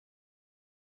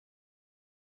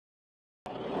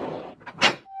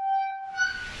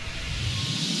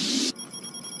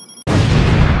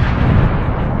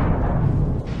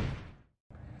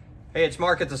Hey, it's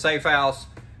Mark at the Safe House.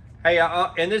 Hey,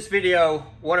 in this video,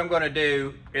 what I'm going to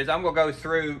do is I'm going to go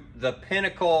through the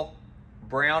Pinnacle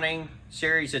Browning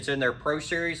series that's in their Pro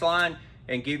Series line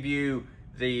and give you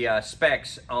the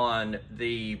specs on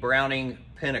the Browning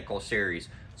Pinnacle series.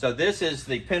 So this is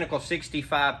the Pinnacle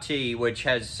 65T, which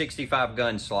has 65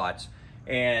 gun slots,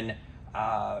 and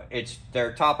it's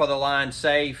their top of the line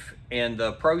safe in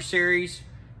the Pro Series.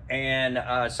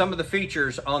 And some of the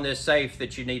features on this safe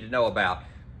that you need to know about.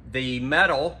 The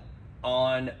metal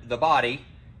on the body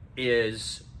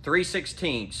is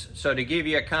 3/16. So to give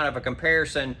you a kind of a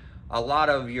comparison, a lot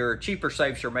of your cheaper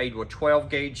safes are made with 12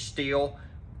 gauge steel.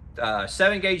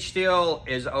 7 gauge steel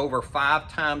is over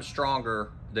 5 times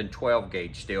stronger than 12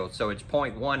 gauge steel. So it's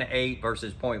 0.18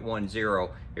 versus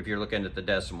 0.10 if you're looking at the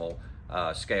decimal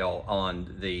scale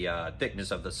on the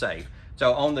thickness of the safe.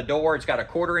 So on the door, it's got a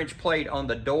 1/4 inch plate on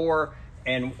the door.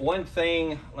 And one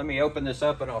thing, let me open this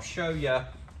up and I'll show you.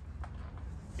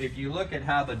 If you look at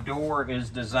how the door is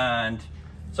designed,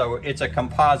 so it's a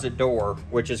composite door,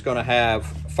 which is going to have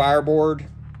fireboard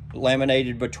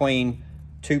laminated between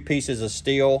 2 pieces of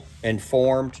steel and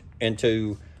formed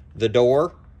into the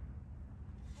door.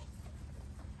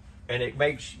 And it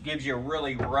gives you a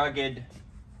really rugged,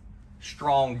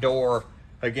 strong door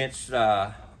against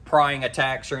prying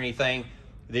attacks or anything.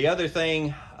 The other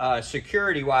thing,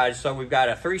 security-wise, so we've got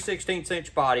a 3/16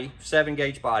 inch body, 7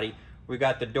 gauge body. We've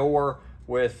got the door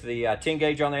with the 10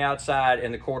 gauge on the outside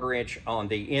and the 1/4 inch on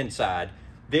the inside.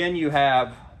 Then you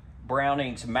have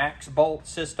Browning's Max bolt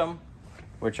system,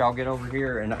 which I'll get over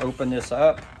here and open this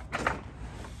up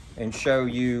and show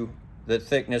you the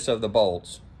thickness of the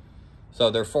bolts. So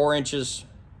they're 4 inches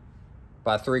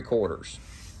by 3/4.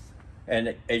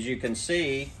 And as you can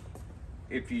see,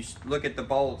 if you look at the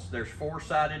bolts, there's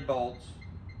 4-sided bolts,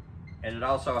 and it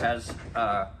also has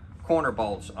corner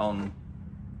bolts on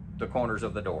the corners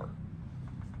of the door.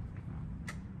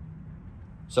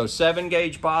 So 7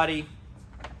 gauge body,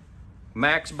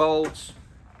 max bolts,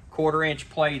 1/4 inch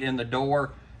plate in the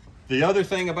door. The other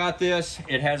thing about this,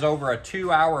 it has over a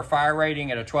 2-hour fire rating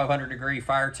at a 1200 degree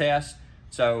fire test.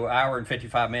 So 1 hour and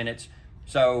 55 minutes.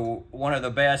 So one of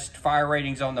the best fire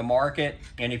ratings on the market.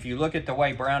 And if you look at the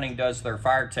way Browning does their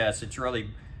fire tests, it's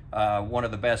really one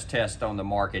of the best tests on the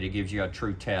market. It gives you a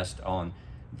true test on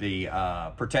the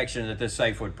protection that this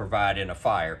safe would provide in a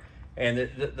fire. And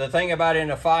the thing about in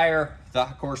a fire,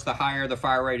 of course, the higher the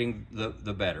fire rating,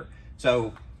 the better.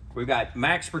 So we've got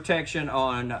max protection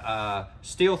on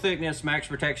steel thickness, max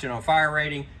protection on fire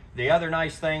rating. The other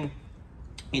nice thing,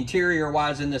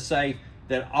 interior-wise in the safe,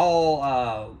 that all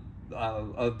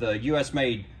of the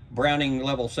US-made Browning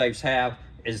level safes have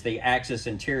is the Axis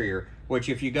interior, which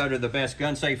if you go to the best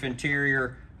gun safe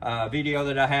interior video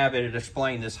that I have, it'll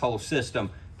explain this whole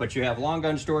system. But you have long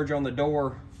gun storage on the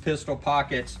door, pistol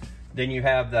pockets, then you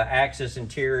have the Axis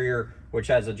interior, which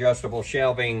has adjustable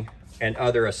shelving and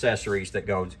other accessories that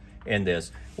goes in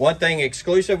this. One thing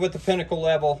exclusive with the Pinnacle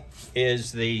level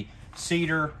is the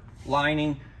cedar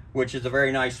lining, which is a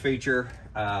very nice feature.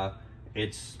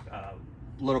 It's a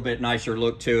little bit nicer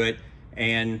look to it,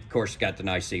 and of course it's got the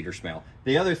nice cedar smell.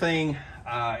 The other thing,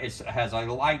 it has a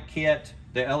light kit,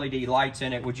 the LED lights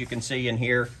in it, which you can see in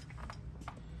here.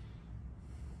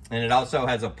 And it also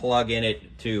has a plug in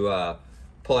it to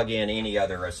plug in any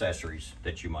other accessories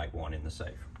that you might want in the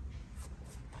safe.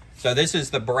 So this is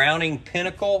the Browning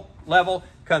Pinnacle level.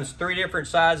 Comes 3 different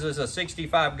sizes: a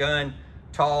 65 gun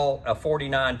tall, a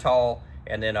 49 tall,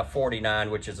 and then a 49,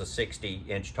 which is a 60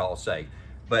 inch tall safe.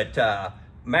 But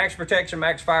max protection,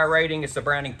 max fire rating, it's the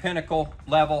Browning Pinnacle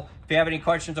level. If you have any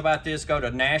questions about this, go to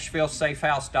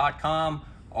NashvilleSafehouse.com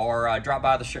or drop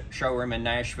by the showroom in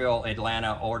Nashville,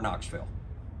 Atlanta, or Knoxville.